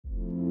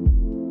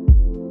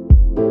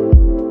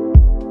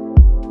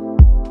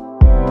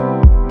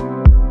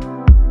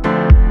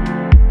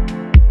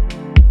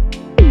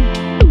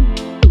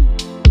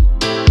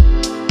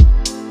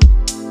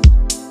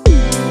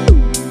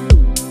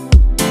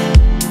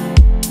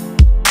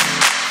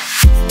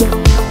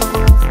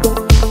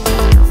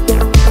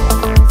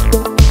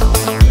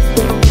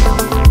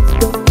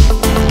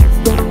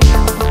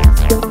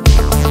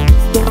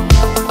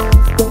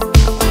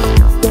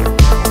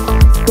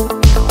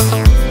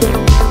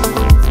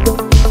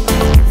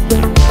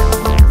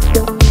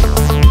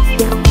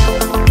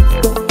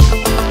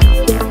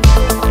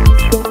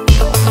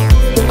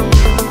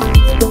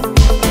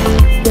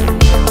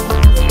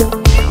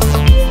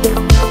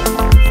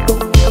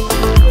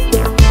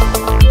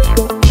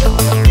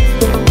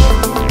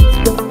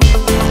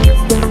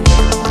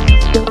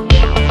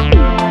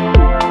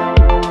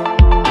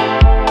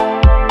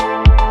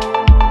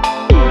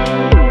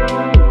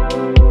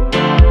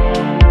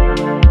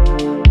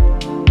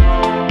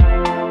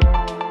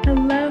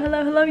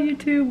Hello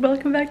YouTube,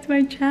 welcome back to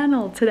my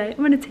channel. Today I'm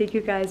going to take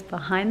you guys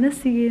behind the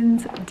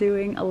scenes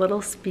doing a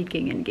little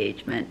speaking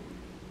engagement.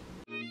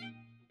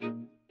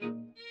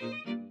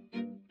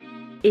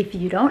 If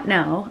you don't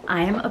know,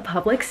 I am a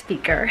public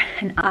speaker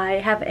and I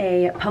have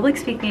a public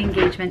speaking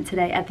engagement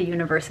today at the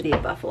University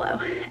of Buffalo.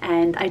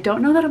 And I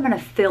don't know that I'm going to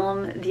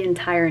film the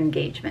entire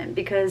engagement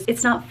because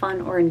it's not fun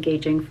or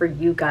engaging for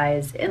you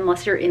guys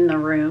unless you're in the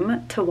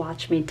room to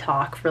watch me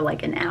talk for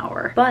like an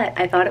hour. But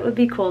I thought it would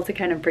be cool to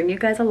kind of bring you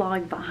guys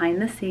along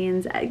behind the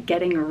scenes at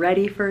getting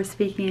ready for a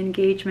speaking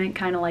engagement,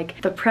 kind of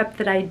like the prep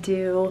that I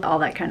do, all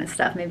that kind of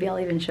stuff. Maybe I'll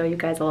even show you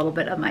guys a little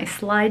bit of my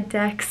slide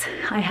decks.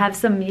 I have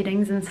some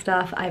meetings and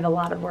stuff. I have a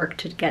lot of work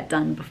to get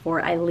done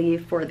before I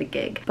leave for the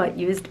gig, but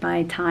used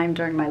my time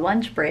during my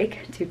lunch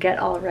break to get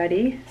all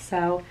ready.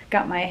 So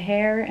got my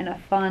hair in a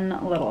fun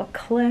little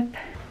clip.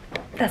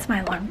 That's my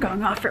alarm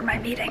going off for my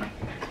meeting.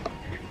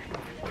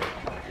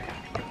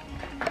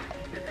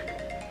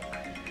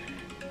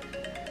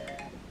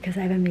 Because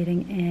I have a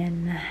meeting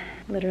in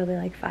literally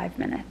like 5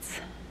 minutes.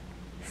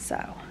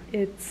 So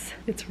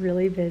it's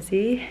really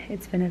busy.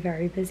 It's been a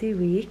very busy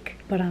week,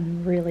 but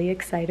I'm really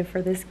excited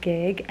for this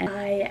gig. And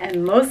I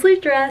am mostly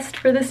dressed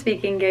for the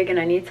speaking gig and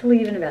I need to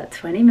leave in about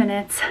 20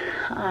 minutes.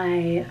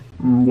 I'm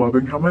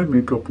loving how my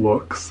makeup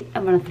looks.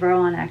 I'm gonna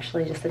throw on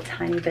actually just a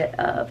tiny bit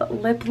of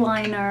lip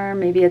liner,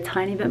 maybe a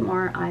tiny bit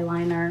more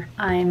eyeliner.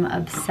 I'm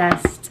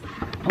obsessed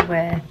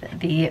with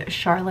the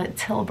Charlotte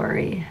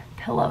Tilbury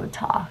Pillow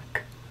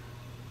Talk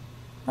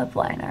lip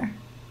liner.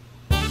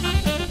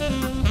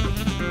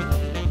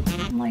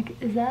 I'm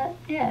like, is that,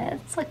 yeah,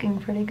 it's looking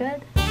pretty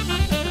good.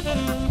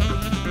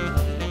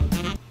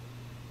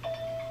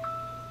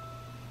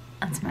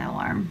 That's my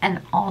alarm.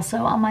 And also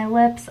on my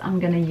lips, I'm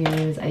gonna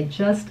use, I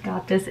just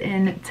got this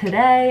in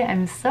today.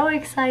 I'm so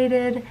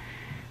excited.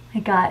 I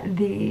got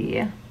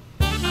the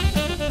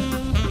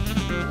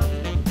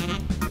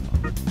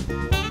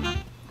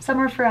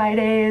Summer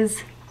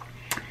Fridays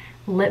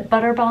Lip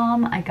Butter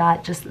Balm. I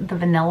got just the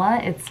vanilla.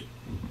 It's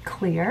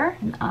clear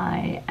and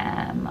I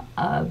am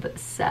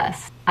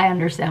obsessed. I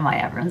understand why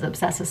everyone's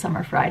obsessed with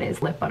Summer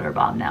Fridays Lip Butter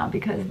Balm now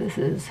because this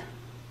is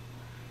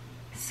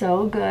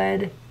so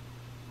good.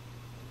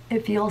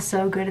 It feels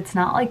so good. It's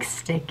not like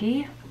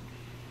sticky.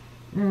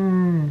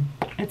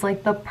 It's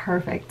like the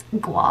perfect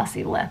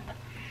glossy lip.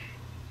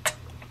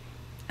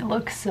 It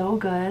looks so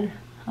good.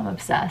 I'm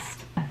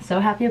obsessed. So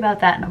happy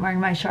about that, and I'm wearing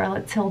my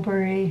Charlotte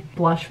Tilbury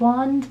Blush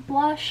Wand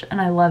blush and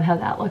I love how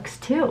that looks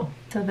too.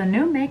 So the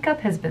new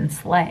makeup has been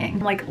slaying.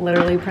 Like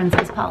literally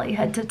Princess Polly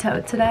head to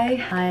toe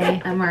today.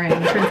 I am wearing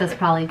Princess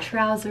Polly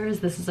trousers.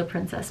 This is a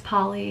Princess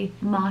Polly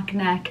mock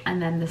neck,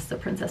 and then this is a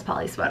Princess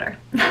Polly sweater.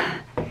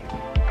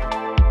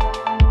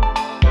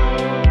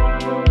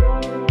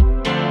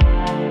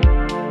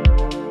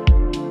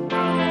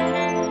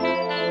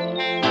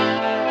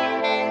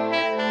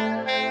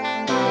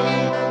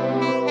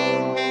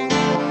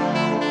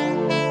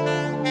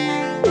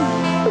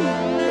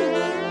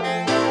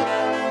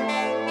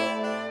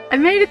 I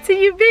made it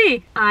to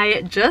UB.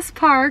 I just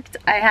parked.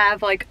 I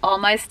have like all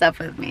my stuff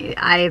with me.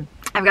 I've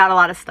got a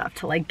lot of stuff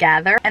to like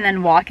gather and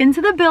then walk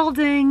into the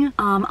building.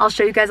 I'll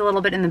show you guys a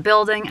little bit in the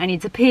building. I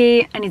need to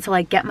pee. I need to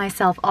like get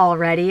myself all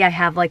ready. I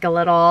have like a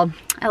little,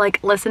 I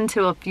like listen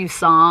to a few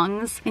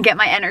songs and get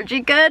my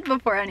energy good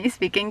before any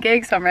speaking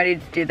gig. So I'm ready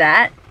to do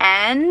that.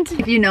 And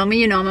if you know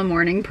me, you know I'm a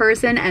morning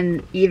person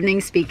and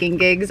evening speaking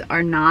gigs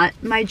are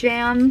not my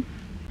jam.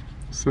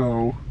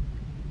 So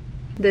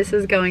this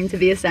is going to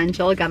be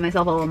essential. Got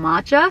myself a little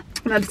matcha.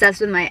 I'm obsessed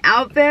with my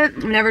outfit.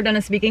 I've never done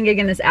a speaking gig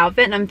in this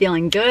outfit and I'm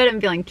feeling good.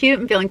 I'm feeling cute.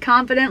 I'm feeling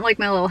confident. Like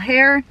my little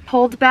hair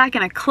pulled back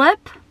in a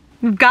clip.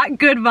 We've got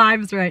good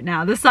vibes right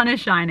now. The sun is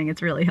shining.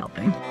 It's really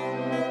helping.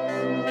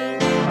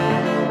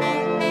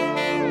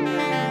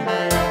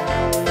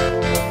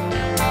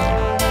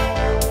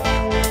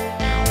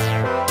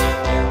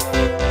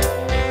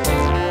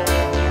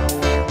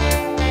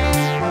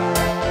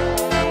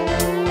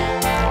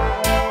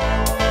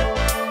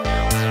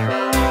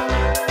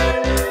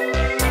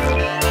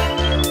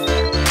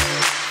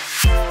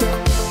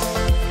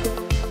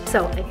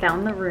 So I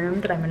found the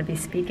room that I'm going to be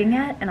speaking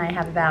at and I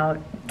have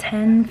about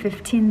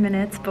 10-15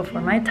 minutes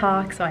before my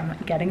talk, so I'm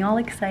getting all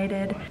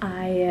excited.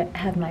 I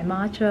have my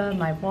matcha,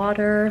 my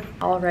water,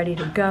 all ready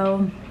to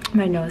go.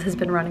 My nose has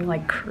been running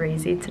like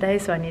crazy today,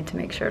 so I need to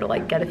make sure to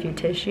like get a few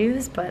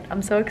tissues, but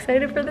I'm so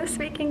excited for this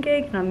speaking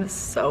gig and I'm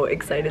so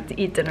excited to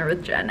eat dinner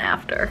with Jen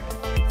after.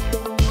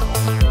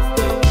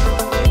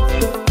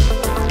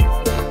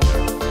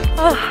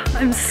 Oh,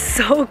 I'm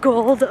so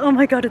cold. Oh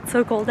my god, it's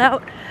so cold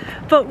out.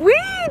 But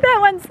that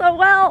went so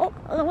well.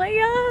 Oh my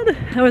god.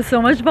 That was so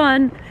much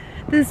fun.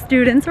 The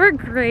students were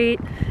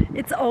great.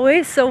 It's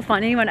always so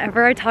funny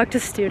whenever I talk to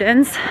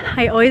students.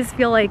 I always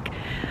feel like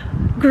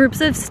groups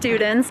of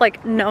students,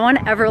 like no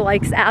one ever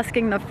likes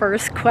asking the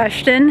first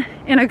question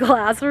in a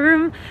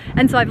classroom.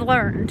 And so I've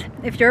learned,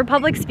 if you're a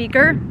public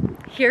speaker,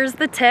 here's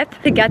the tip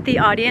to get the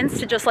audience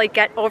to just like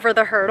get over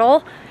the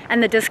hurdle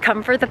and the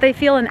discomfort that they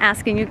feel in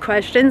asking you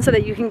questions so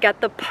that you can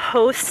get the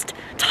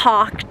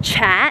post-talk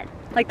chat,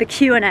 like the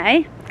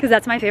Q&A, because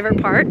that's my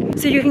favorite part.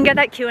 So you can get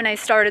that Q&A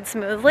started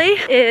smoothly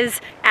is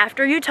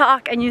after you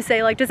talk and you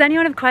say like, does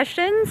anyone have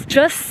questions?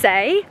 Just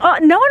say, oh,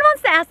 no one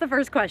wants to ask the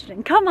first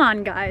question. Come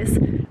on, guys.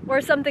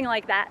 Or something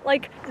like that.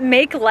 Like,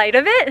 make light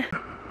of it.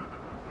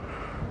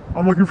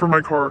 I'm looking for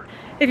my car.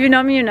 If you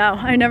know me, you know.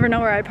 I never know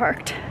where I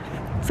parked.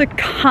 It's a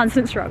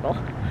constant struggle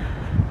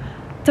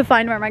to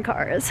find where my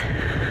car is.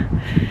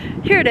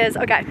 Here it is,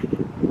 okay.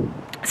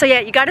 So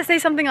yeah, you gotta say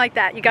something like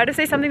that. You gotta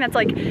say something that's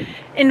like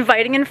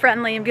inviting and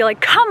friendly and be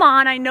like, come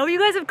on, I know you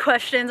guys have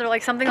questions, or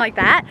like something like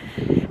that.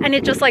 And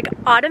it just like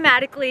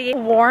automatically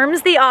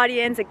warms the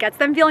audience, it gets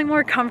them feeling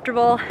more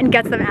comfortable and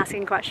gets them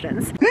asking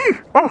questions.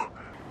 Oh.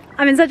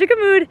 I'm in such a good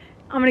mood.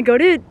 I'm gonna go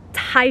to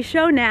Thai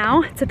Show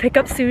now to pick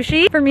up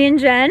sushi for me and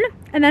Jen,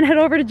 and then head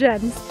over to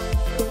Jen's.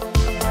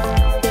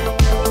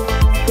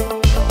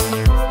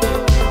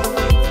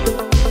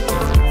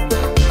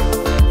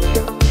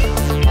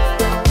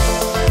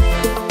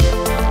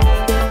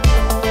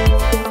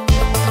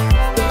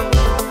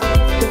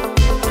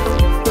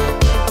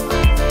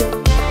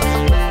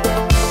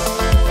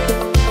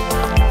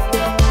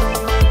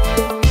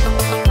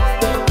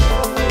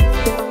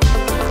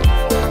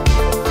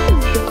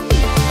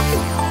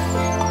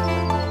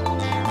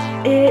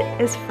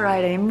 It's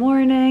Friday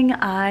morning.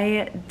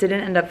 I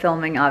didn't end up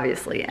filming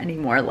obviously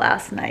anymore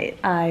last night.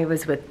 I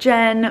was with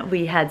Jen.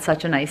 We had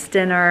such a nice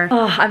dinner.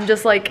 Oh, I'm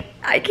just like,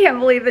 I can't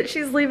believe that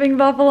she's leaving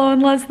Buffalo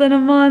in less than a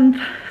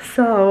month.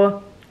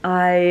 So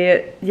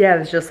it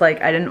was just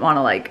like, I didn't want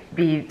to like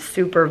be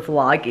super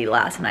vloggy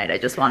last night. I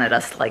just wanted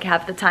us to like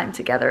have the time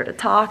together to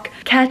talk,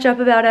 catch up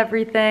about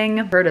everything,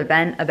 her to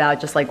vent about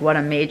just like what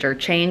a major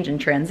change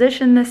and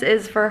transition this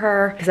is for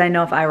her. Because I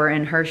know if I were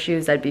in her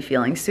shoes, I'd be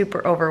feeling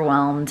super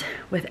overwhelmed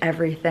with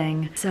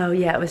everything. So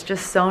yeah, it was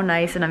just so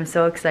nice, and I'm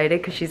so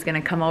excited because she's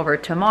gonna come over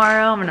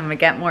tomorrow and I'm gonna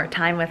get more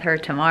time with her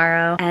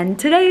tomorrow. And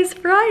today's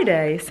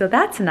Friday, so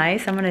that's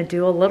nice. I'm gonna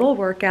do a little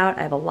workout.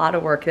 I have a lot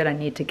of work that I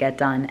need to get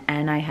done,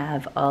 and I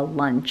have a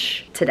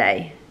lunch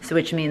today. So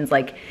which means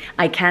like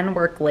I can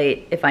work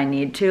late if I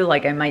need to.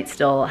 Like I might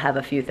still have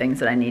a few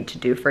things that I need to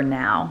do for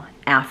now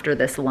after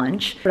this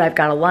lunch. But I've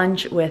got a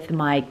lunch with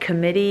my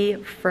committee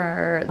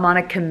I'm on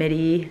a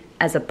committee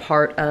as a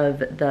part of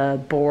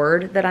the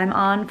board that I'm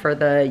on for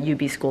the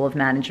UB School of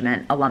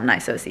Management Alumni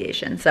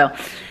Association. So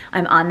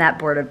I'm on that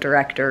board of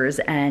directors,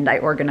 and I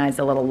organized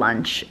a little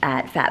lunch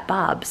at Fat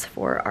Bob's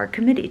for our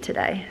committee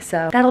today.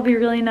 So that'll be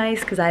really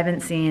nice because I haven't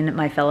seen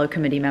my fellow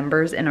committee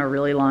members in a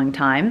really long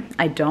time.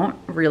 I don't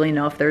really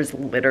know if there's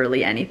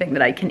literally anything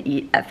that I can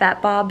eat at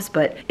Fat Bob's,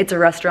 but it's a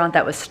restaurant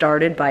that was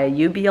started by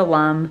a UB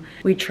alum.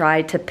 We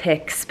tried to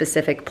pick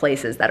specific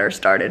places that are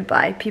started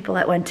by people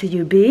that went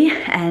to UB,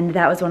 and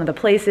that was one of the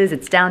places.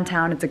 It's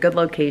downtown, it's a good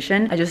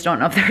location. I just don't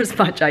know if there's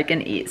much I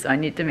can eat, so I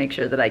need to make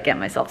sure that I get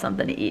myself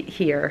something to eat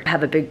here.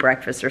 Have a big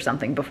breakfast or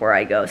something before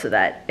I go, so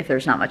that if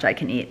there's not much I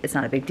can eat, it's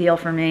not a big deal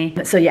for me.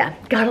 So yeah,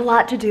 got a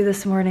lot to do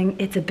this morning.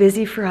 It's a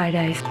busy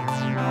Friday.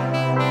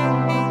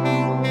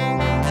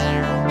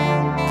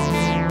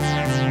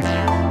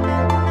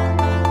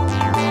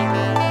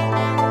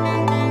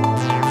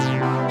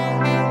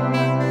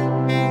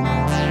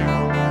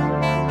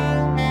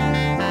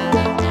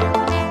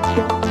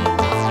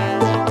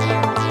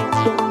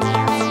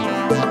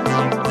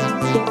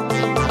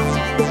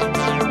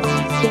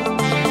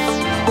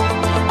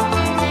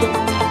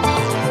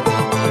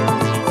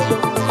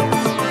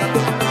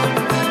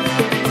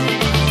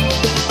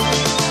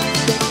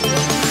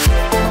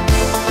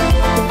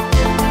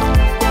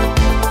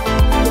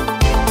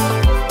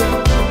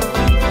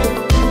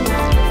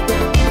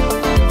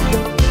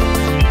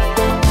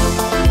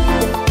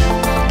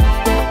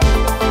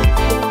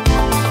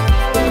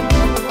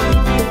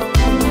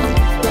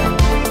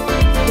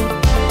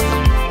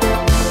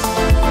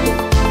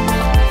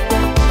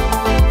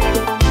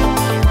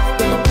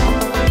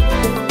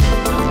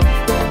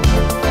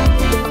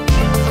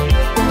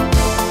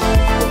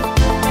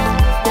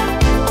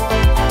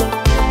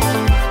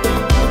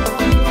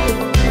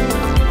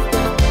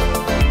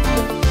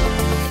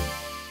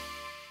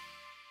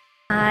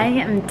 I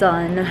am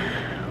done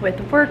with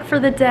work for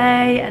the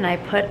day, and I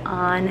put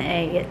on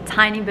a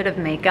tiny bit of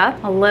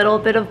makeup, a little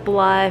bit of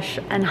blush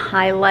and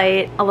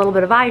highlight, a little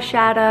bit of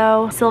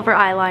eyeshadow, silver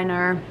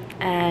eyeliner,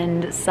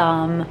 and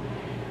some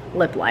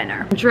lip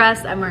liner.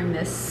 Dressed, I'm wearing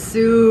this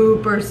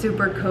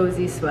super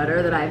cozy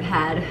sweater that I've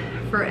had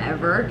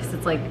forever because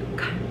it's like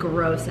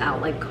gross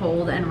out, like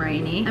cold and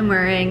rainy. I'm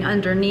wearing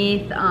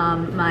underneath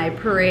my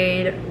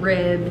parade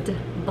ribbed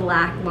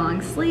black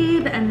long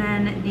sleeve, and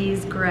then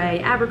these gray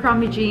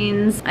Abercrombie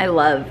jeans. I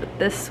love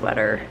this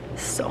sweater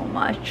so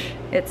much.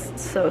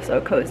 It's so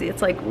cozy.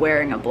 It's like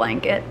wearing a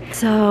blanket.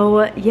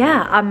 So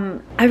yeah,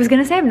 I was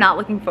gonna say I'm not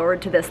looking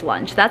forward to this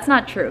lunch. That's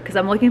not true, because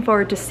I'm looking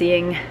forward to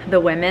seeing the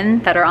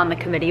women that are on the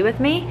committee with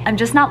me. I'm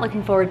just not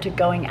looking forward to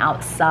going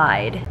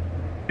outside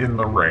in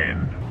the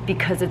rain.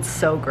 Because it's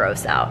so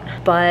gross out.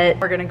 But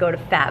we're gonna go to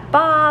Fat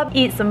Bob,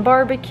 eat some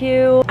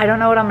barbecue. I don't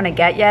know what I'm gonna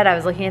get yet. I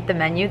was looking at the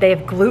menu. They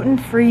have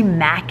gluten-free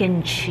mac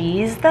and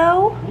cheese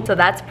though. So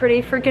that's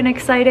pretty freaking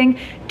exciting.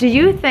 Do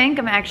you think,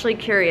 I'm actually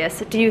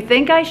curious, do you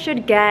think I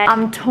should get,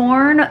 I'm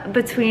torn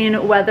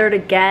between whether to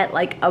get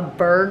like a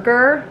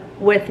burger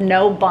with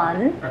no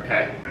bun.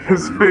 Okay.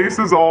 His face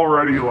is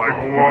already like,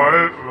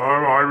 what?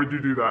 Why would you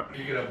do that?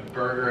 You get a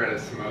burger at a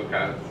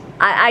smokehouse.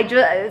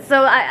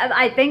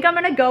 I think I'm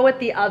gonna go with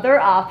the other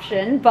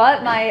option,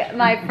 but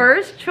my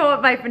first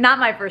choice, not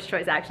my first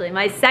choice actually,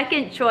 my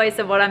second choice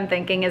of what I'm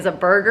thinking is a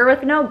burger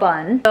with no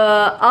bun. The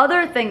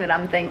other thing that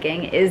I'm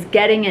thinking is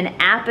getting an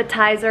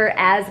appetizer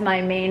as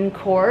my main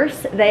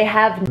course. They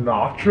have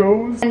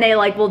nachos, and they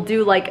like will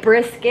do like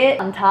brisket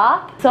on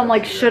top. So I'm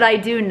like, should I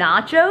do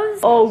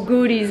nachos? Oh,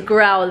 Goody's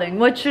growling.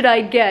 What should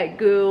I get,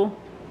 Goo?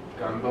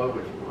 Gumbo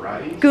with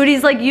rice?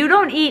 Goody's like, you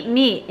don't eat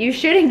meat. You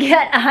shouldn't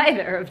get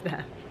either of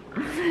them.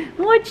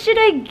 What should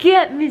I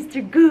get,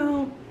 Mr.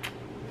 Goo?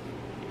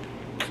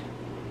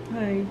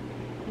 Hi.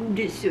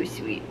 That's so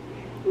sweet.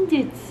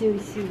 That's so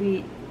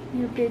sweet.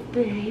 You're a good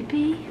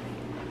baby.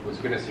 I was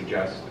gonna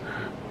suggest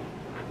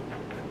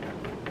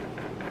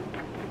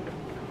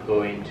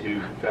going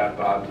to Fat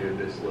Bob's or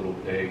This Little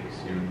Pig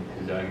soon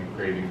because I'm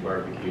craving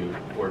barbecue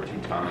or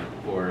Toutant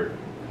or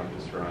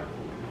Compass Run.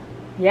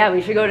 Yeah,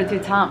 we should go to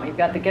Toutant. We've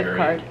got the gift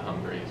card.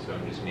 I'm very hungry, so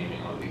I'm just naming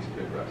all these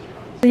good restaurants.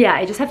 So yeah,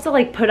 I just have to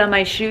like put on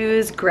my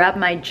shoes, grab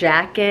my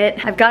jacket.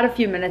 I've got a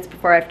few minutes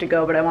before I have to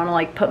go, but I want to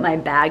like put my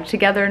bag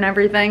together and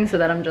everything so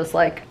that I'm just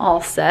like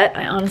all set.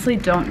 I honestly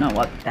don't know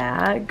what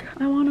bag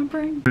I want to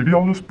bring. Maybe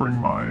I'll just bring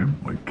my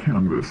like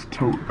canvas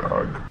tote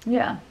bag.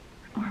 Yeah.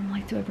 Or I'm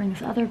like, do I bring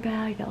this other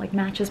bag that like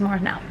matches more?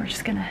 No, we're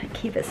just gonna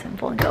keep it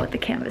simple and go with the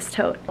canvas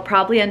tote. I'll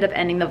probably end up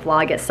ending the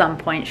vlog at some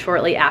point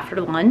shortly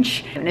after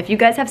lunch. And if you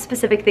guys have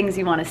specific things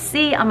you wanna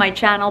see on my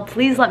channel,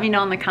 please let me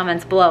know in the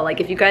comments below. Like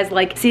if you guys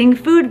like seeing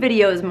food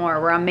videos more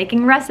where I'm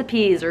making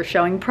recipes or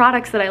showing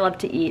products that I love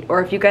to eat,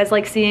 or if you guys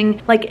like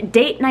seeing like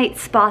date night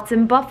spots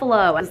in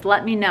Buffalo, just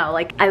let me know.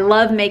 Like I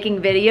love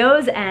making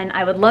videos and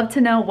I would love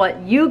to know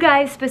what you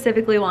guys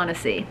specifically wanna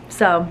see.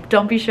 So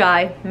don't be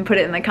shy and put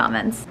it in the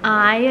comments.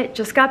 I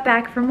just got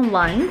back from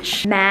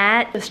lunch.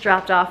 Matt just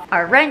dropped off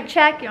our rent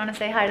check. You wanna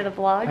say hi to the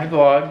vlog? Hi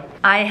vlog.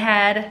 I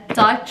had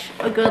such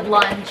a good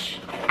lunch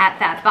at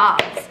Fat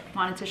Bob's.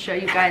 Wanted to show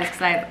you guys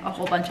because I have a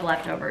whole bunch of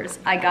leftovers.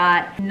 I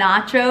got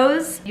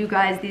nachos. You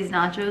guys, these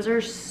nachos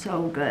are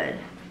so good.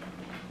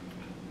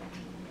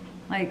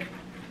 Like,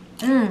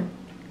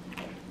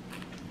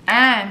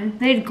 And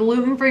they had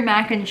gluten-free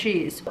mac and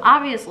cheese.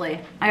 Obviously,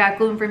 I got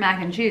gluten-free mac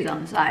and cheese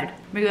on the side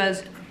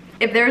because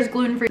if there's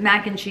gluten-free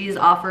mac and cheese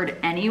offered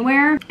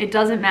anywhere, it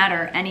doesn't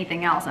matter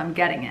anything else, I'm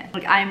getting it.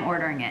 Like I'm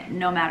ordering it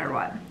no matter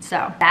what.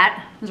 So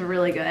that was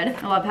really good.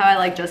 I love how I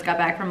like just got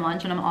back from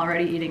lunch and I'm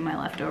already eating my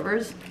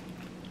leftovers.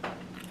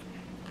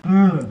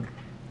 They're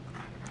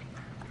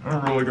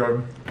really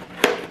good.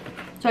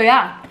 So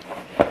yeah.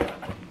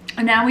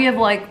 And now we have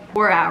like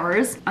 4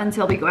 hours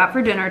until we go out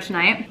for dinner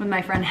tonight with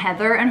my friend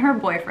Heather and her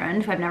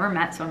boyfriend, who I've never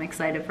met, so I'm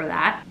excited for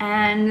that.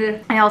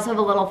 And I also have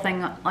a little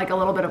thing, like a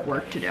little bit of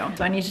work to do.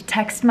 So I need to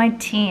text my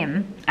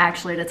team,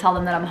 actually, to tell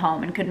them that I'm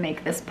home and could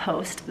make this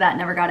post that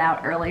never got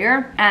out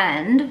earlier.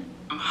 And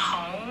I'm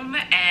home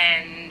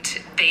and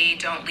they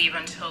don't leave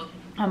until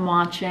I'm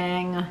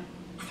watching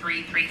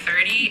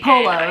 3:30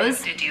 Polos. and I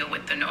have to deal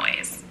with the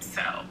noise,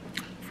 so.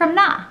 From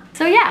Nah.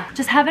 So yeah,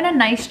 just having a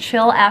nice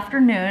chill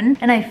afternoon,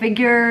 and I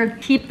figure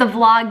keep the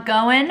vlog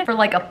going for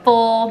like a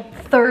full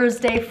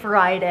Thursday,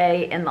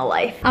 Friday in the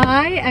life.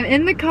 I am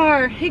in the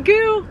car. Hey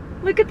Goo,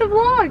 look at the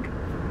vlog.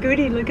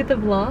 Goody, look at the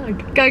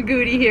vlog. Got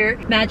Goody here.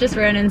 Matt just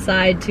ran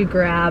inside to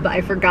grab,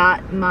 I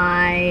forgot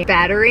my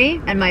battery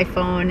and my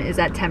phone is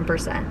at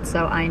 10%,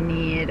 so I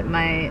need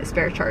my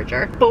spare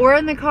charger. But we're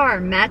in the car.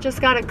 Matt just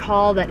got a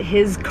call that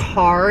his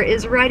car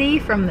is ready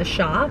from the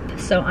shop,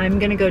 so I'm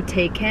gonna go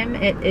take him.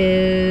 It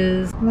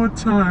is... What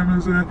time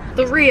is it?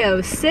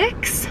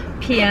 3:06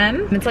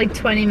 p.m. It's like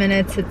 20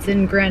 minutes. It's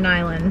in Grand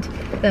Island,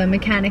 the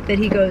mechanic that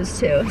he goes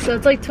to. So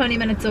it's like 20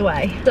 minutes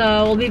away.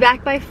 So we'll be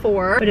back by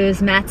 4, but it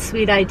was Matt's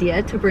sweet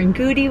idea to bring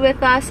Goody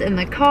with us in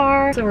the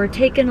car. So we're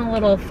taking a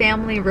little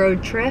family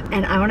road trip,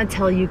 and I want to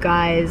tell you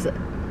guys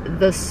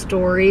the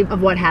story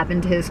of what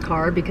happened to his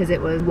car because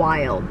it was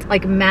wild.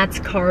 Like Matt's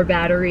car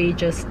battery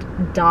just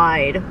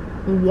died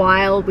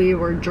while we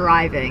were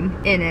driving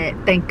in it.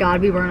 Thank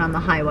God we weren't on the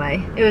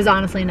highway. It was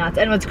honestly nuts.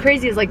 And what's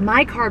crazy is like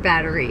my car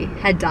battery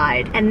had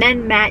died and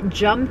then Matt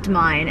jumped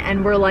mine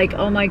and we're like,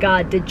 oh my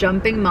God, did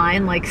jumping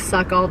mine like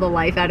suck all the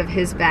life out of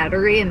his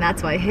battery and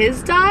that's why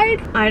his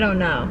died? I don't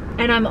know.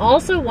 And I'm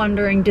also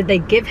wondering, did they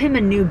give him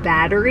a new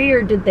battery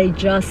or did they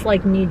just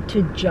like need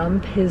to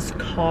jump his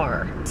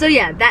car? So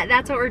yeah,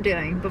 that's what we're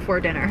doing before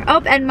dinner.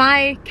 Oh, and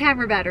my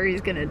camera battery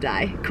is gonna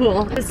die.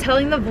 Cool. I was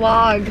telling the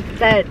vlog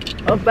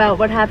about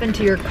what happened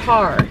to your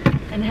car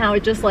and how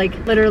it just like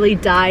literally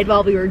died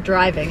while we were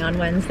driving on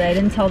Wednesday. I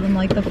didn't tell them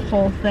like the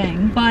whole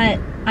thing, but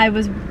I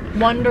was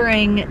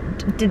wondering,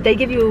 did they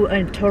give you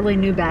a totally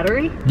new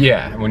battery?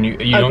 Yeah, when you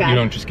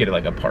don't just get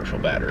like a partial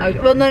battery. Okay.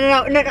 Well,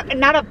 no,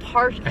 not a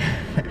partial.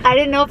 I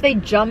didn't know if they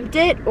jumped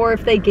it or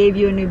if they gave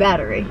you a new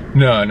battery.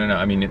 No.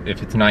 I mean,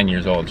 if it's 9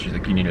 years old, she's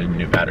like, you need a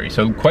new battery.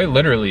 So quite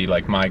literally,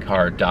 like my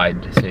car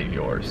died to save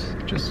yours.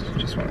 Just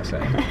want to say,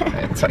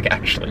 it's like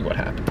actually what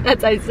happened.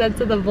 That's I said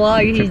to the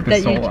vlog. Took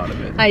the soul out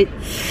of it. I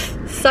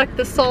sucked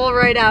the soul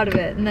right out of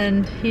it, and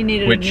then he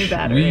needed a new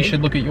battery. We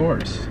should look at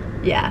yours.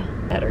 Yeah,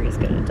 battery's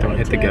gonna die. Don't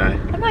hit the guy.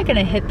 I'm not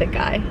gonna hit the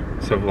guy.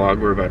 So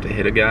vlog, we're about to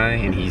hit a guy,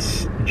 and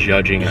he's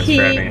judging us for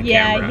having a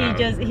camera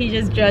out. he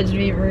just judged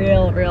me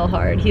real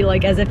hard. He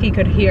like as if he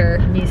could hear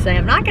me say,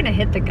 I'm not gonna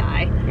hit the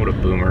guy. What a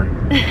boomer.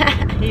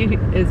 He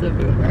is a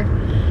boomer.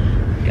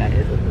 The guy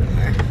is a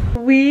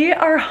boomer. We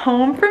are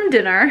home from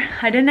dinner.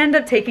 I didn't end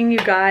up taking you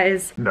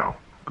guys. No,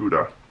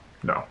 Gouda.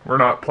 No, we're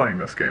not playing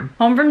this game.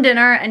 Home from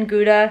dinner, and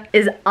Gouda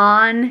is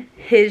on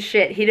his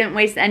shit. He didn't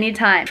waste any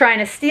time trying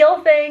to steal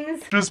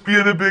things. Just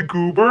being a big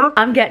goober.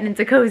 I'm getting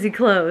into cozy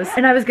clothes.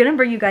 And I was gonna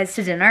bring you guys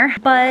to dinner,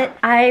 but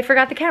I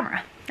forgot the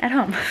camera at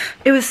home.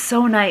 It was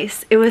so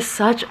nice. It was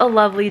such a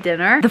lovely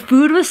dinner. The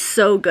food was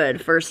so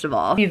good, first of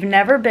all. If you've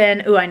never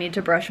been, ooh, I need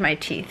to brush my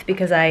teeth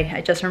because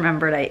I just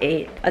remembered I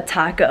ate a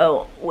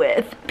taco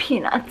with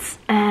peanuts.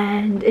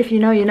 And if you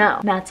know, you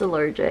know. Matt's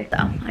allergic, so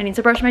I need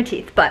to brush my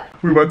teeth, but.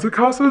 We went to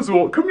Casa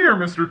Azul. Come here,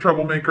 Mr.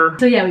 Troublemaker.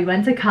 So yeah, we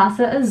went to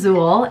Casa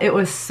Azul. It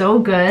was so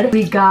good.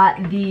 We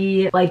got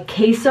the like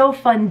queso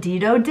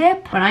fundido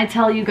dip. When I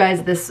tell you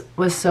guys this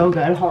was so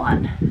good, hold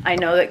on. I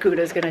know that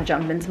Gouda's gonna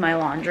jump into my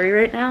laundry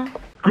right now.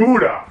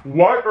 Gouda,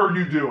 what are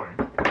you doing?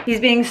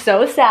 He's being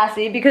so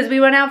sassy because we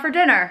went out for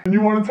dinner. And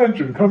you want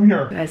attention, come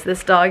here. Guys,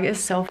 this dog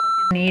is so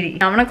fucking needy.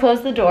 I'm gonna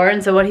close the door,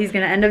 and so what he's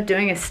gonna end up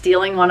doing is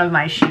stealing one of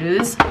my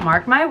shoes.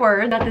 Mark my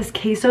word. Got this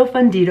queso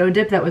fundido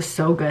dip that was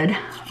so good.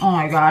 Oh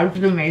my god, it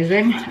was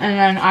amazing. And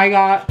then I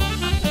got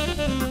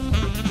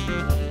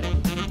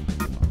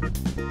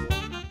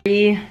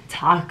 3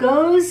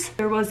 tacos.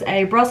 There was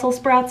a Brussels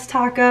sprouts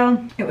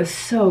taco. It was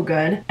so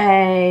good.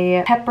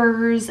 A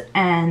peppers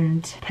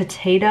and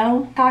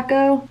potato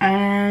taco,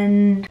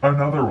 and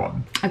Another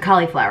one. a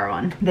cauliflower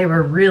one. They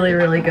were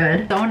really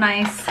good. So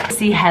nice.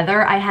 See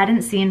Heather, I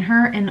hadn't seen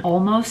her in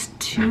almost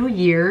 2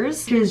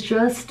 years. She's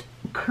just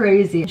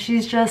crazy.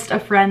 She's just a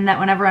friend that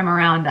whenever I'm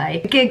around I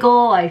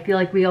giggle. I feel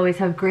like we always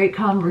have great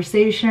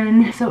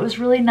conversation. So it was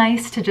really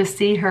nice to just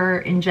see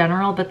her in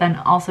general, but then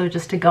also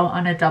just to go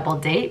on a double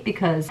date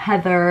because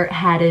Heather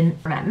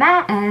hadn't met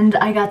Matt and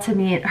I got to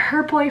meet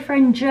her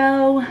boyfriend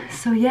Joe.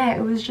 So yeah,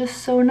 it was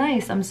just so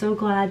nice. I'm so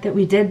glad that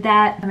we did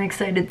that. I'm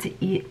excited to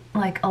eat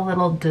like a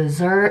little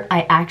dessert.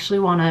 I actually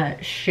want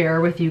to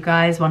share with you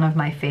guys one of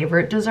my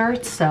favorite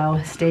desserts,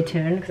 so stay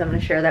tuned because I'm going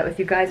to share that with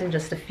you guys in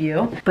just a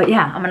few. But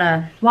yeah, I'm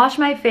gonna wash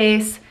my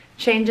face,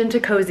 change into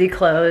cozy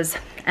clothes,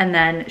 and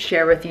then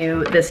share with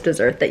you this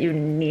dessert that you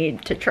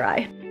need to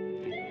try.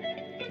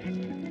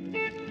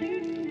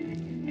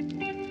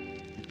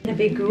 A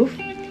big goof?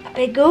 A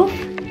big goof?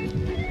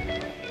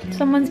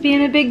 Someone's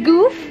being a big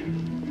goof?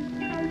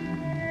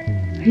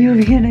 Are you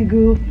being a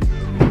goof?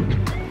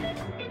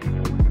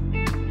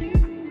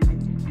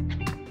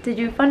 Did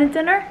you have fun at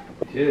dinner?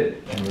 I did.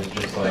 It was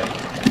just like,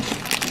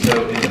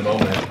 so in the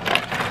moment,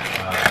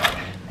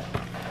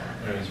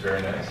 it was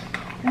very nice.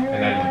 And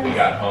then we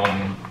got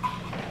home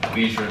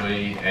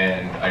leisurely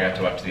and I got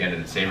to watch the end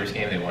of the Sabres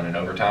game. They won in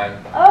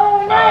overtime.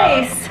 Oh,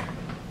 nice.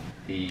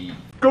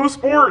 Go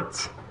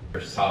Sports! They're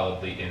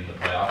solidly in the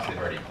playoffs. They've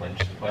already clinched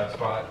the playoff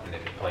spot and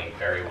they've been playing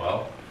very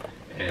well.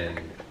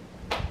 And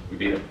we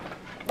beat them.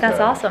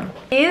 That's awesome.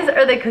 These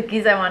are the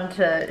cookies I wanted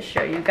to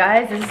show you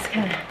guys. This is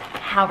kind of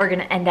how we're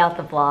gonna end out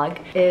the vlog,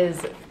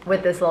 is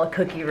with this little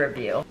cookie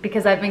review.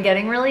 Because I've been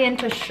getting really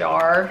into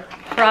Schar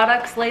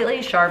products lately.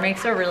 Schar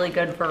makes a really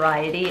good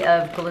variety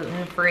of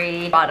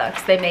gluten-free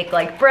products. They make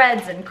like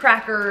breads and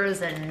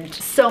crackers and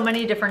so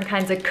many different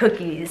kinds of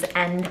cookies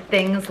and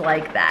things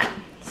like that.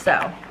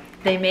 So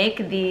they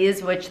make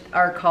these, which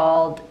are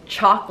called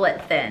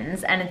chocolate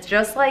thins, and it's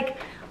just like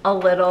a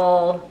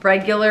little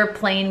regular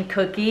plain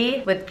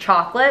cookie with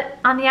chocolate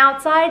on the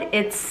outside.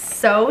 It's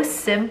so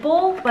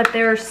simple, but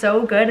they're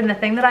so good. And the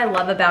thing that I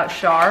love about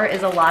Schar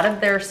is a lot of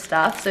their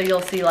stuff. So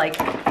you'll see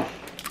like,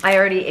 I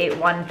already ate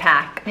 1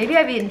 pack. Maybe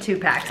I've eaten 2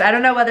 packs. I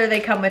don't know whether they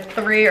come with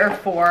 3 or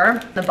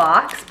 4 in the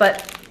box,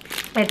 but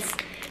it's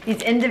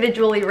these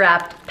individually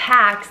wrapped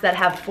packs that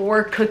have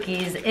 4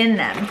 cookies in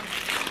them.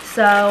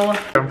 So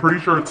I'm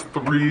pretty sure it's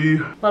 3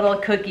 little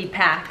cookie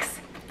packs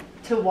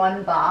to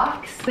 1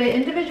 box. They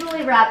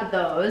individually wrap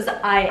those.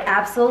 I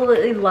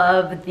absolutely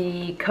love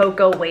the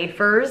cocoa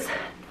wafers.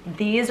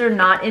 These are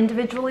not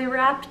individually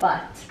wrapped,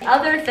 but the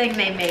other thing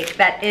they make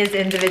that is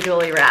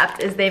individually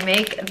wrapped is they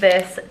make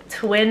this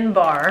twin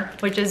bar,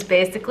 which is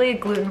basically a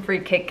gluten-free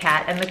Kit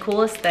Kat. And the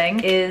coolest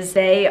thing is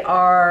they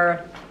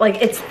are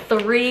like, it's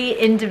 3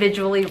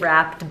 individually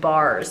wrapped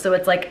bars. So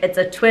it's like, it's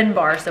a twin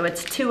bar, so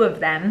it's 2 of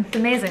them. It's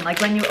amazing.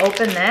 Like when you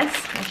open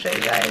this, I'll show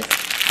you guys.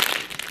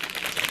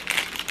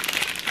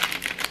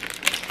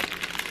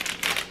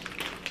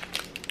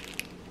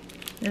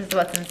 This is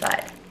what's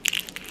inside.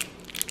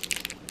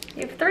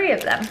 You have 3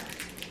 of them.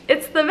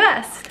 It's the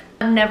best.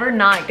 I'm never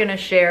not gonna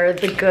share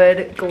the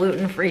good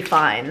gluten-free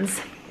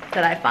finds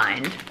that I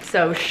find.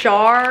 So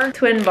Schar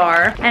Twin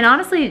Bar, and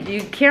honestly,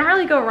 you can't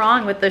really go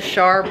wrong with the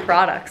Schar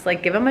products.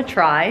 Like, give them a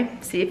try,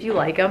 see if you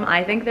like them.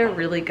 I think they're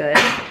really good.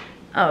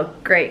 Oh,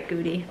 great,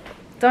 Goody.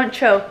 Don't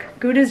choke.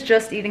 Gouda's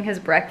just eating his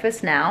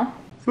breakfast now.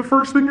 It's the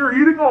first thing you're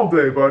eating all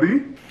day,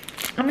 buddy.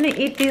 I'm gonna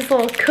eat these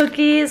little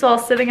cookies while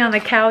sitting on the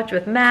couch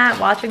with Matt,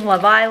 watching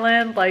Love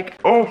Island. Like,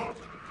 Oh,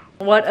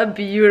 what a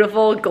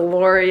beautiful,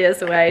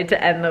 glorious way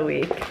to end the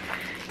week.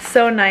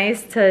 So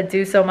nice to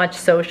do so much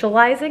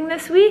socializing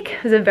this week.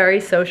 It was a very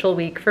social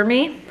week for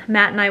me.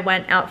 Matt and I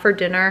went out for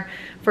dinner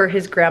for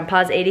his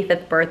grandpa's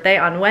 85th birthday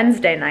on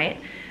Wednesday night.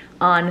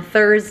 On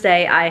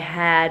Thursday, I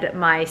had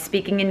my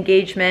speaking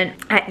engagement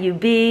at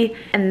UB,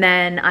 and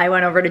then I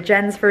went over to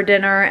Jen's for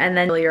dinner, and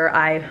then earlier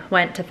I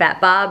went to Fat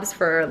Bob's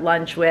for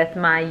lunch with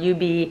my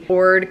UB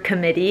board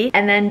committee,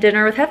 and then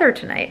dinner with Heather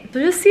tonight.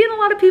 So just seeing a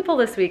lot of people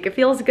this week. It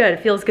feels good.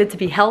 It feels good to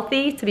be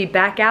healthy, to be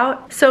back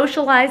out,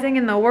 socializing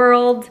in the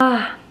world.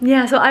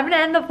 Yeah, so I'm gonna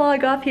end the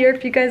vlog off here.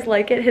 If you guys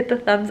like it, hit the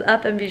thumbs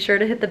up and be sure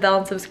to hit the bell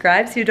and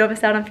subscribe so you don't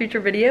miss out on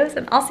future videos,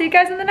 and I'll see you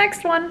guys in the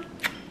next one.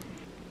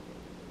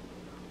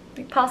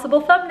 Possible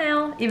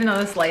thumbnail, even though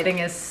this lighting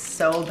is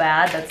so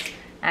bad. That's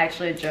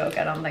actually a joke.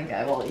 I don't think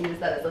I will use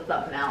that as a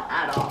thumbnail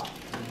at all.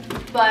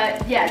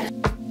 But yeah.